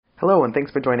Hello, and thanks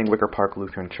for joining Wicker Park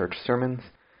Lutheran Church Sermons.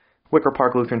 Wicker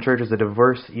Park Lutheran Church is a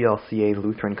diverse ELCA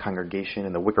Lutheran congregation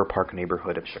in the Wicker Park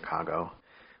neighborhood of Chicago.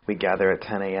 We gather at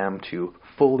 10 a.m. to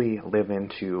fully live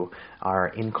into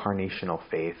our incarnational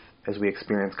faith as we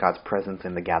experience God's presence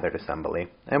in the gathered assembly,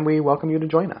 and we welcome you to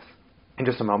join us. In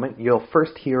just a moment, you'll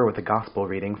first hear with a gospel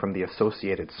reading from the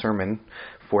associated sermon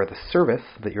for the service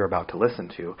that you're about to listen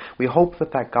to. We hope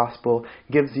that gospel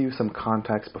gives you some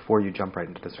context before you jump right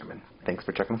into the sermon. Thanks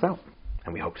for checking us out,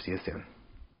 and we hope to see you soon.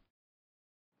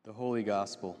 The Holy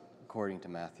Gospel according to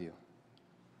Matthew.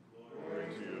 Glory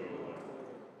to you, Lord.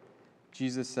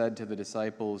 Jesus said to the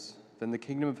disciples, "Then the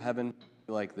kingdom of heaven will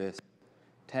be like this.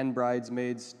 10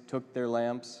 bridesmaids took their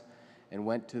lamps and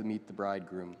went to meet the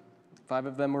bridegroom. 5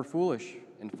 of them were foolish,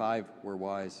 and 5 were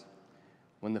wise.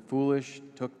 When the foolish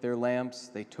took their lamps,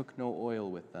 they took no oil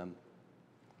with them.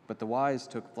 But the wise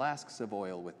took flasks of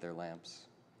oil with their lamps.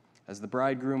 As the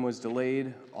bridegroom was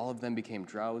delayed, all of them became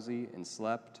drowsy and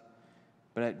slept.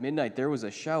 But at midnight there was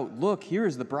a shout, 'Look, here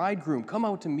is the bridegroom, come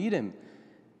out to meet him.'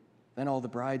 Then all the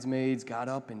bridesmaids got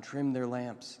up and trimmed their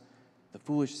lamps. The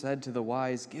foolish said to the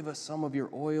wise, 'Give us some of your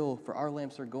oil, for our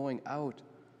lamps are going out.'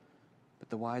 But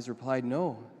the wise replied,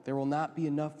 'No, there will not be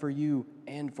enough for you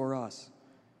and for us.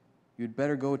 You'd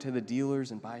better go to the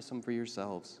dealers and buy some for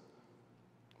yourselves.'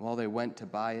 While they went to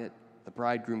buy it, the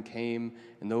bridegroom came,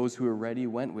 and those who were ready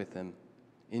went with him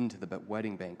into the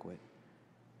wedding banquet,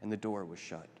 and the door was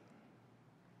shut.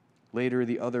 Later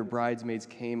the other bridesmaids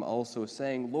came also,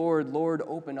 saying, 'Lord, Lord,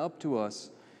 open up to us.'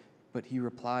 But he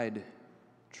replied,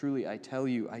 'Truly I tell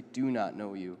you, I do not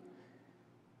know you.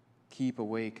 Keep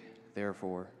awake,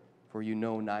 therefore, for you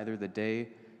know neither the day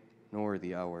nor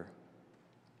the hour.'"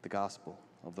 The Gospel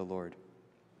of the Lord.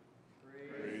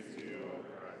 Praise to you, O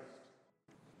Christ.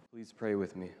 Please pray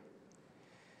with me.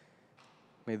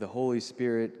 May the Holy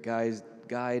Spirit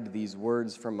guide these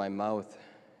words from my mouth.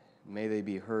 May they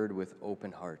be heard with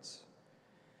open hearts,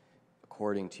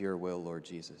 according to your will, Lord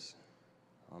Jesus.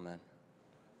 Amen.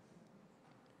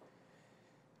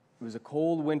 It was a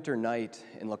cold winter night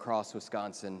in La Crosse,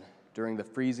 Wisconsin, during the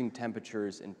freezing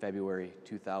temperatures in February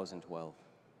 2012.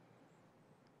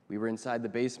 We were inside the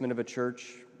basement of a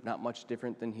church, not much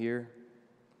different than here.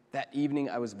 That evening,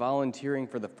 I was volunteering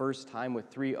for the first time with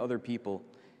 3 other people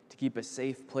to keep a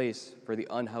safe place for the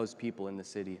unhoused people in the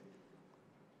city.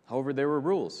 However, there were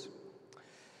rules,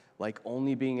 like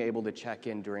only being able to check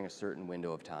in during a certain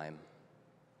window of time.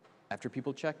 After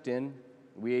people checked in,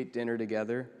 we ate dinner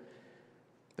together.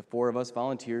 The 4 of us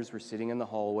volunteers were sitting in the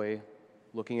hallway,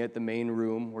 looking at the main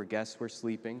room where guests were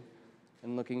sleeping,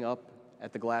 and looking up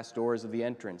at the glass doors of the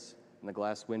entrance and the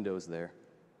glass windows there,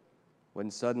 when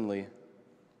suddenly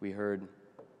we heard.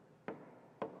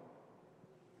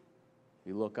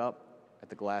 We look up at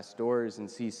the glass doors and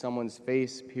see someone's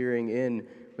face peering in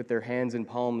with their hands and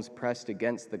palms pressed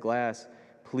against the glass,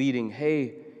 pleading,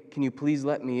 "Hey, can you please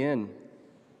let me in?"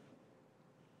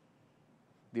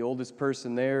 The oldest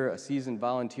person there, a seasoned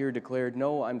volunteer, declared,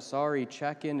 "No, I'm sorry,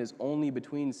 check-in is only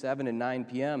between 7 and 9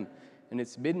 p.m., and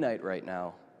it's midnight right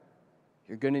now.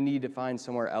 You're going to need to find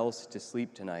somewhere else to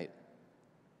sleep tonight."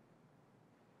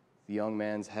 The young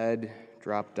man's head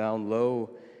dropped down low,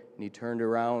 and he turned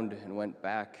around and went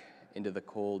back into the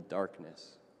cold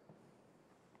darkness.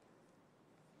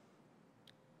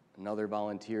 Another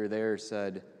volunteer there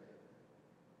said,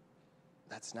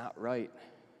 "That's not right.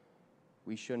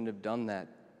 We shouldn't have done that.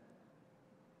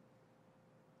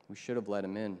 We should have let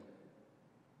him in."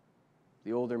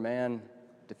 The older man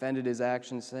defended his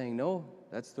actions, saying, "No,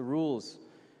 that's the rules.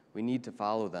 We need to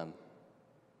follow them."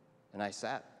 And I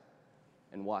sat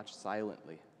and watched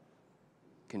silently,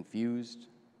 confused,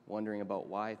 wondering about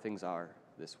why things are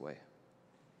this way.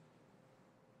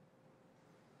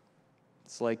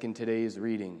 It's like in today's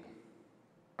reading.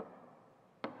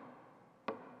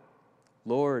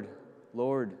 "Lord,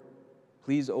 Lord,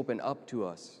 please open up to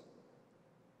us.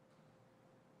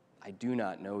 I do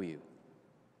not know you."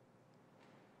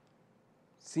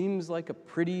 Seems like a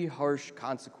pretty harsh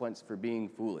consequence for being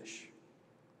foolish.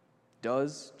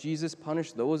 Does Jesus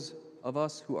punish those of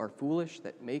us who are foolish,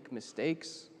 that make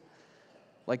mistakes?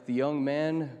 Like the young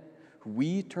man who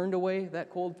we turned away that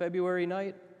cold February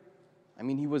night? I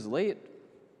mean, he was late.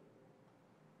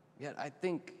 Yet I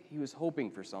think he was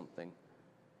hoping for something.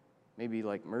 Maybe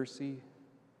like mercy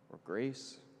or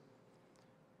grace.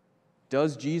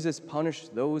 Does Jesus punish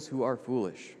those who are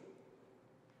foolish?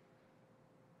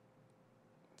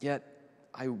 Yet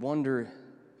I wonder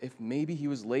if maybe he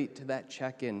was late to that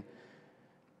check-in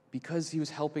because he was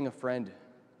helping a friend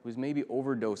who was maybe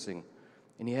overdosing,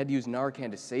 and he had to use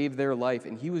Narcan to save their life,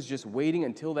 and he was just waiting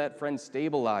until that friend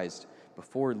stabilized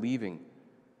before leaving.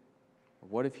 Or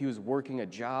What if he was working a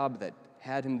job that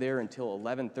had him there until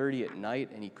 11:30 at night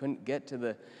and he couldn't get to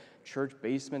the church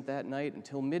basement that night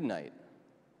until midnight?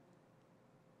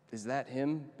 Is that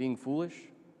him being foolish?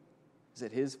 Is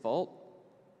it his fault?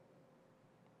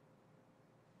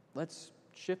 Let's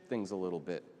shift things a little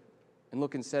bit and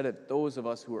look instead at those of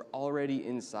us who are already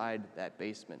inside that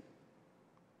basement.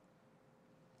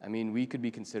 I mean, we could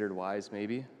be considered wise,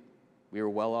 maybe. We were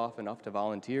well off enough to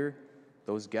volunteer.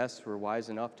 Those guests were wise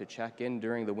enough to check in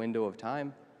during the window of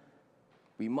time.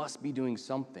 We must be doing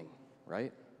something,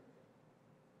 right?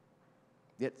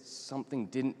 Yet something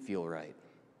didn't feel right.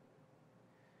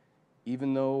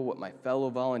 Even though what my fellow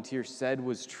volunteer said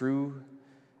was true,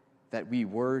 that we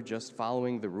were just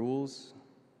following the rules,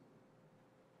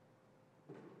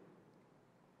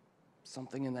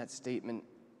 something in that statement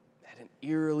had an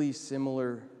eerily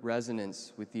similar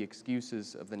resonance with the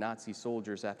excuses of the Nazi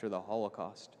soldiers after the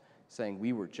Holocaust, saying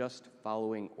we were just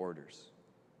following orders.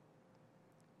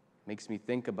 Makes me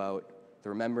think about the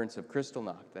remembrance of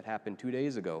Kristallnacht that happened 2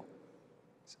 days ago.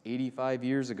 It's 85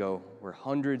 years ago, where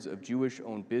hundreds of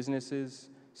Jewish-owned businesses,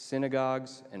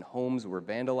 synagogues, and homes were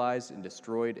vandalized and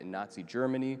destroyed in Nazi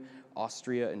Germany,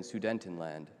 Austria, and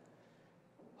Sudetenland.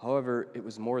 However, it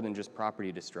was more than just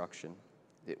property destruction.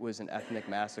 It was an ethnic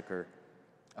massacre,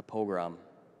 a pogrom,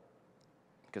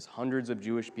 because hundreds of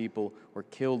Jewish people were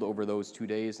killed over those 2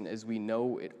 days, and as we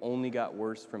know, it only got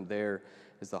worse from there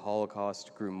as the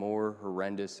Holocaust grew more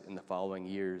horrendous in the following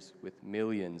years, with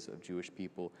millions of Jewish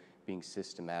people being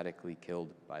systematically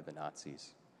killed by the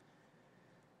Nazis.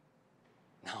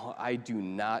 Now, I do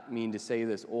not mean to say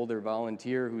this older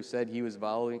volunteer who said he was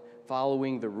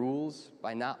following the rules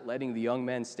by not letting the young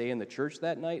men stay in the church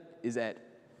that night is at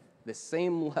the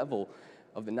same level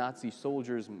of the Nazi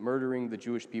soldiers murdering the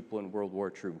Jewish people in World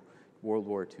War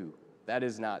II. That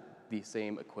is not the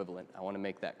same equivalent. I want to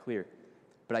make that clear.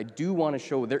 But I do want to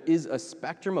show there is a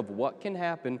spectrum of what can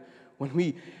happen when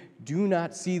we do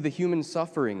not see the human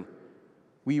suffering.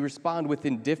 We respond with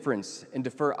indifference and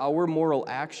defer our moral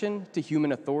action to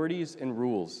human authorities and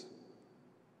rules.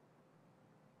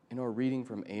 In our reading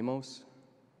from Amos,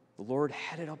 the Lord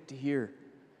had it up to here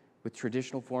with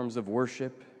traditional forms of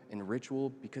worship and ritual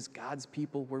because God's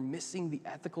people were missing the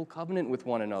ethical covenant with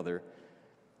one another.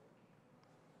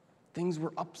 Things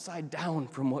were upside down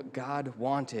from what God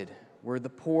wanted, where the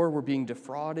poor were being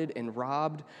defrauded and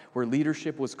robbed, where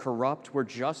leadership was corrupt, where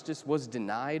justice was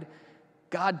denied.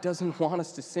 God doesn't want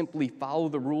us to simply follow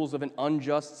the rules of an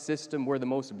unjust system where the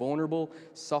most vulnerable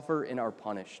suffer and are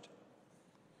punished.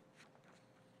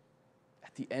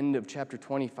 At the end of chapter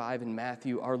 25 in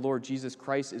Matthew, our Lord Jesus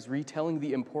Christ is retelling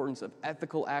the importance of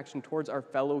ethical action towards our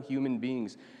fellow human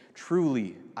beings.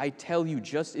 Truly, I tell you,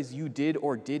 just as you did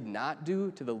or did not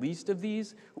do to the least of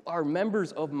these, who are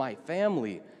members of my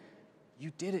family,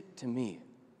 you did it to me.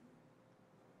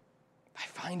 I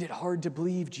find it hard to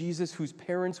believe Jesus, whose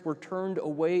parents were turned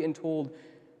away and told,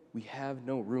 we have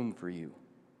no room for you.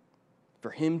 For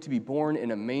him to be born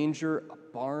in a manger, a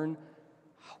barn,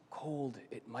 how cold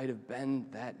it might have been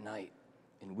that night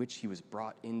in which he was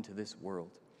brought into this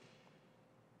world.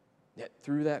 Yet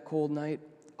through that cold night,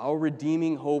 our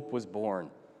redeeming hope was born.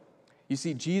 You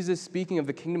see, Jesus, speaking of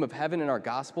the kingdom of heaven in our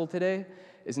gospel today,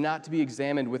 is not to be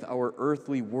examined with our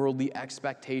earthly, worldly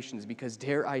expectations, because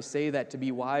dare I say that to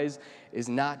be wise is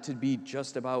not to be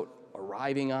just about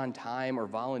arriving on time or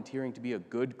volunteering to be a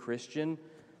good Christian.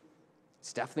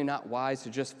 It's definitely not wise to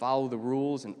just follow the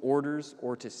rules and orders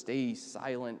or to stay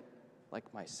silent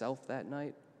like myself that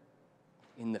night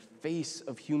in the face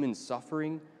of human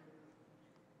suffering.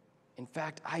 In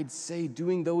fact, I'd say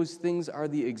doing those things are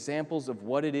the examples of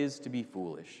what it is to be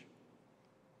foolish.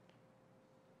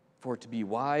 For to be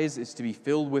wise is to be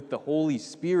filled with the Holy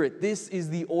Spirit. This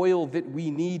is the oil that we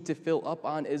need to fill up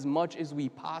on as much as we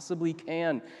possibly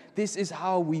can. This is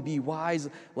how we be wise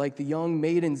like the young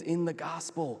maidens in the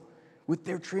gospel. With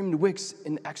their trimmed wicks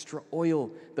and extra oil,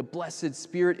 the blessed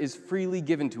Spirit is freely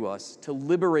given to us to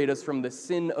liberate us from the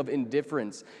sin of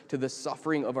indifference to the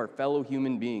suffering of our fellow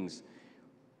human beings.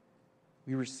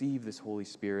 We receive this Holy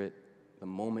Spirit the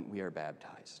moment we are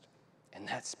baptized, and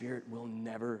that Spirit will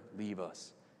never leave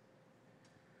us.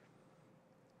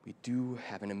 We do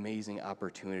have an amazing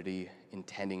opportunity in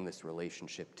tending this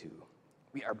relationship too.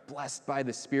 We are blessed by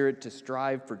the Spirit to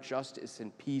strive for justice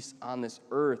and peace on this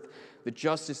earth, the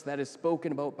justice that is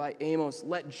spoken about by Amos.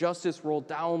 Let justice roll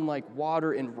down like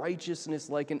water and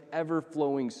righteousness like an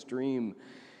ever-flowing stream.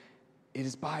 It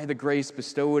is by the grace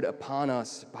bestowed upon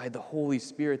us by the Holy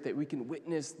Spirit that we can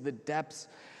witness the depths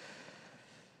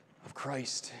of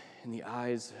Christ in the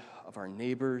eyes of our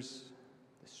neighbors,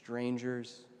 the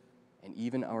strangers, and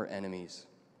even our enemies.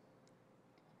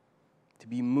 to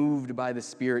be moved by the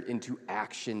Spirit into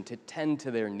action, to tend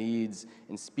to their needs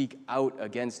and speak out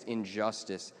against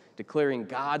injustice, declaring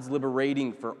God's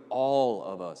liberating for all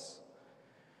of us.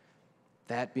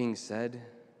 That being said,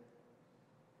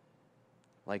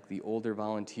 like the older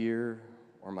volunteer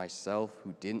or myself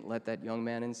who didn't let that young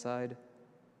man inside,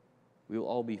 we will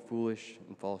all be foolish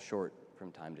and fall short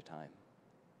from time to time,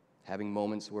 having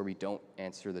moments where we don't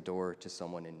answer the door to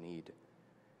someone in need.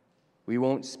 We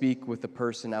won't speak with the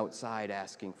person outside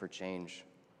asking for change.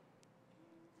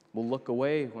 We'll look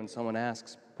away when someone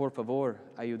asks, "Por favor,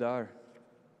 ayudar,"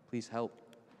 please help.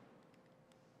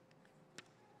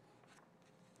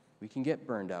 We can get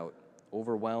burned out,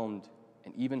 overwhelmed,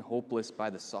 and even hopeless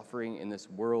by the suffering in this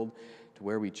world to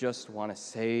where we just want to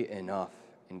say enough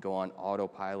and go on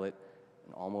autopilot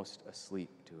and almost asleep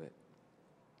to it.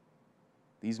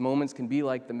 These moments can be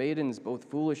like the maidens, both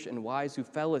foolish and wise, who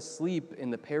fell asleep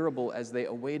in the parable as they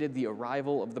awaited the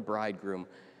arrival of the bridegroom,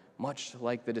 much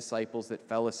like the disciples that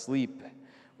fell asleep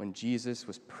when Jesus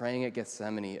was praying at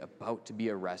Gethsemane, about to be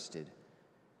arrested.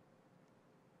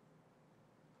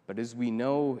 But as we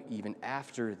know, even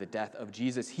after the death of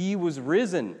Jesus, he was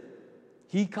risen.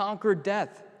 He conquered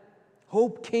death.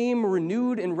 Hope came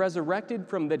renewed and resurrected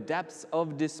from the depths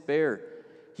of despair.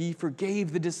 He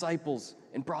forgave the disciples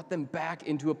and brought them back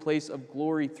into a place of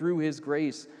glory through his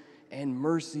grace and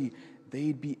mercy.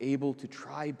 They'd be able to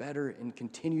try better and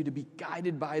continue to be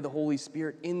guided by the Holy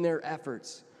Spirit in their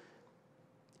efforts.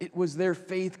 It was their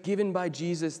faith given by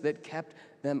Jesus that kept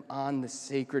them on the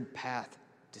sacred path,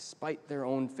 despite their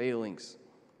own failings,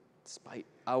 despite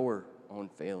our own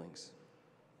failings.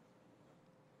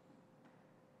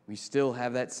 We still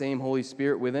have that same Holy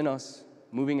Spirit within us,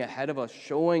 moving ahead of us,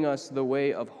 showing us the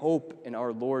way of hope in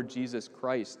our Lord Jesus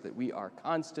Christ that we are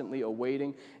constantly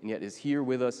awaiting and yet is here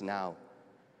with us now.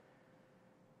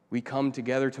 We come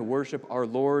together to worship our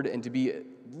Lord and to be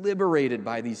liberated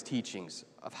by these teachings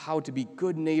of how to be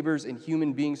good neighbors and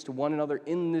human beings to one another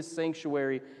in this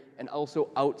sanctuary and also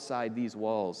outside these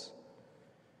walls.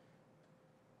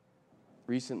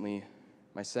 Recently,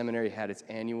 my seminary had its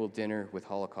annual dinner with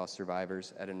Holocaust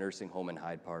survivors at a nursing home in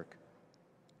Hyde Park.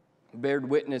 We bared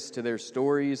witness to their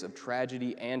stories of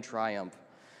tragedy and triumph.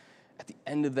 At the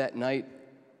end of that night,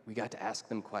 we got to ask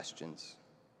them questions.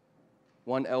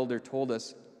 One elder told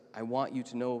us, "I want you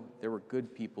to know there were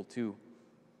good people too.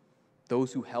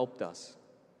 Those who helped us,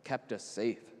 kept us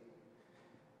safe."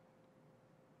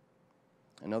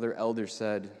 Another elder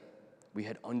said, "We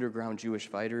had underground Jewish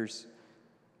fighters,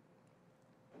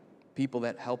 people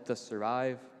that helped us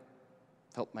survive,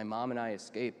 helped my mom and I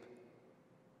escape.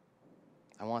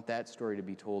 I want that story to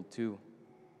be told too,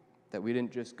 that we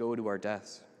didn't just go to our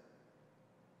deaths,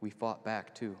 we fought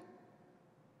back too."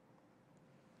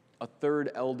 A third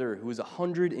elder who was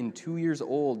 102 years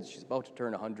old, she's about to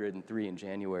turn 103 in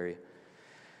January,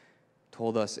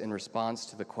 told us in response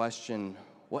to the question,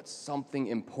 "What's something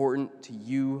important to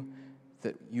you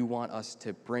that you want us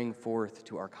to bring forth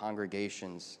to our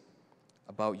congregations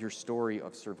about your story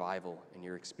of survival and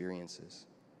your experiences?"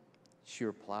 She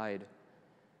replied,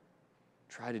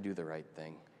 "Try to do the right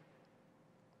thing."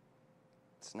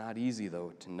 It's not easy,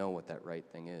 though, to know what that right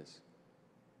thing is.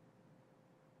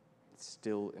 It's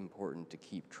still important to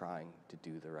keep trying to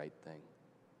do the right thing.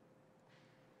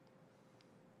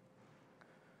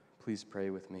 Please pray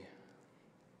with me.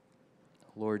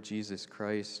 Lord Jesus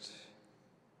Christ,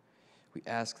 we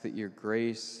ask that your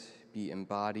grace be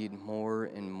embodied more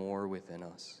and more within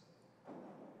us,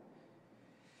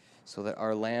 so that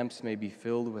our lamps may be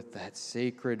filled with that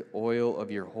sacred oil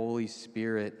of your Holy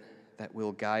Spirit that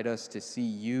will guide us to see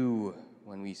you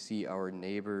when we see our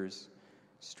neighbors,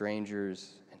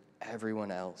 strangers, and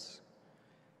everyone else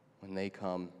when they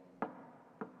come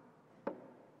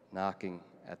knocking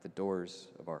at the doors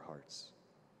of our hearts.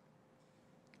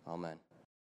 Amen.